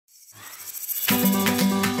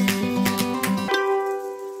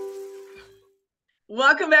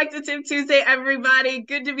Welcome back to Tip Tuesday, everybody.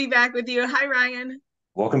 Good to be back with you. Hi, Ryan.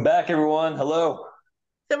 Welcome back, everyone. Hello.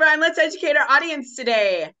 So, Ryan, let's educate our audience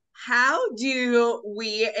today. How do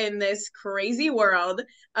we, in this crazy world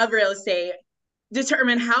of real estate,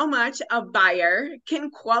 determine how much a buyer can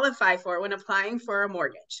qualify for when applying for a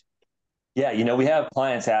mortgage? Yeah, we have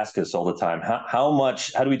clients ask us all the time, how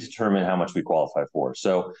do we determine how much we qualify for?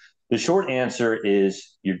 So the short answer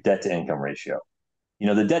is your debt to income ratio.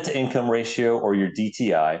 The debt to income ratio, or your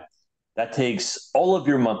DTI, that takes all of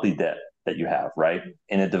your monthly debt that you have, right?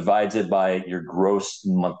 And it divides it by your gross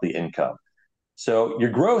monthly income. So your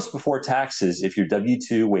gross before taxes, if you're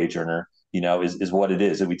W-2 wage earner, is what it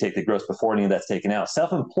is. If we take the gross before any of that's taken out.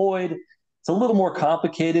 Self-employed, it's a little more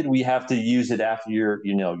complicated. We have to use it after your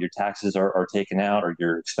taxes are taken out or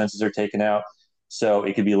your expenses are taken out. So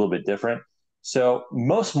it could be a little bit different. So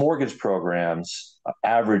most mortgage programs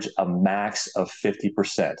average a max of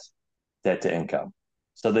 50% debt to income.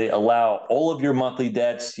 So they allow all of your monthly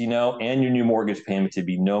debts, and your new mortgage payment to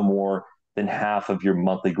be no more than half of your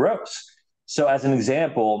monthly gross. So, as an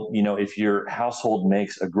example, if your household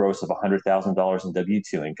makes a gross of $100,000 in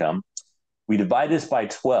W-2 income, we divide this by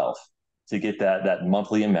 12 to get that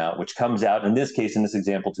monthly amount, which comes out in this case, in this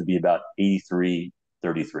example, to be about 83.33.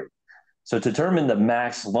 So, to determine the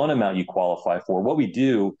max loan amount you qualify for, what we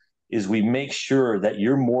do is we make sure that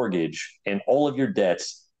your mortgage and all of your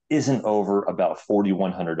debts isn't over about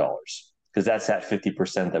 $4,100, because that's that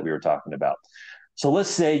 50% that we were talking about. So let's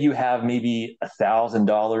say you have maybe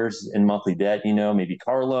 $1,000 in monthly debt, maybe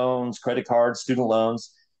car loans, credit cards, student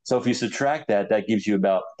loans. So if you subtract that, that gives you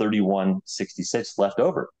about 3166 left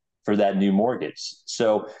over for that new mortgage.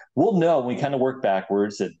 So we'll know when we kind of work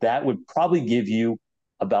backwards that would probably give you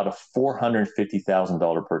about a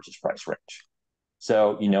 $450,000 purchase price range.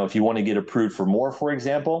 So, if you want to get approved for more, for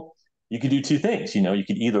example, you could do two things. You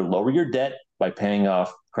could either lower your debt by paying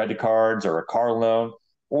off credit cards or a car loan,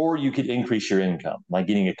 or you could increase your income, like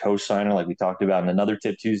getting a co-signer, like we talked about in another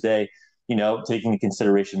Tip Tuesday, taking into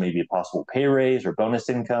consideration maybe a possible pay raise or bonus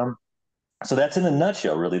income. So that's in a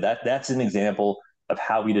nutshell, really. That's an example of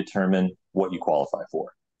how we determine what you qualify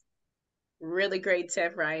for. Really great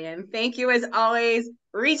tip, Ryan. Thank you as always.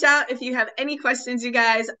 Reach out if you have any questions, you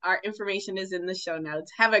guys. Our information is in the show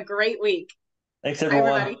notes. Have a great week. Thanks, Bye,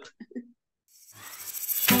 everyone.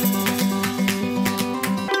 everybody.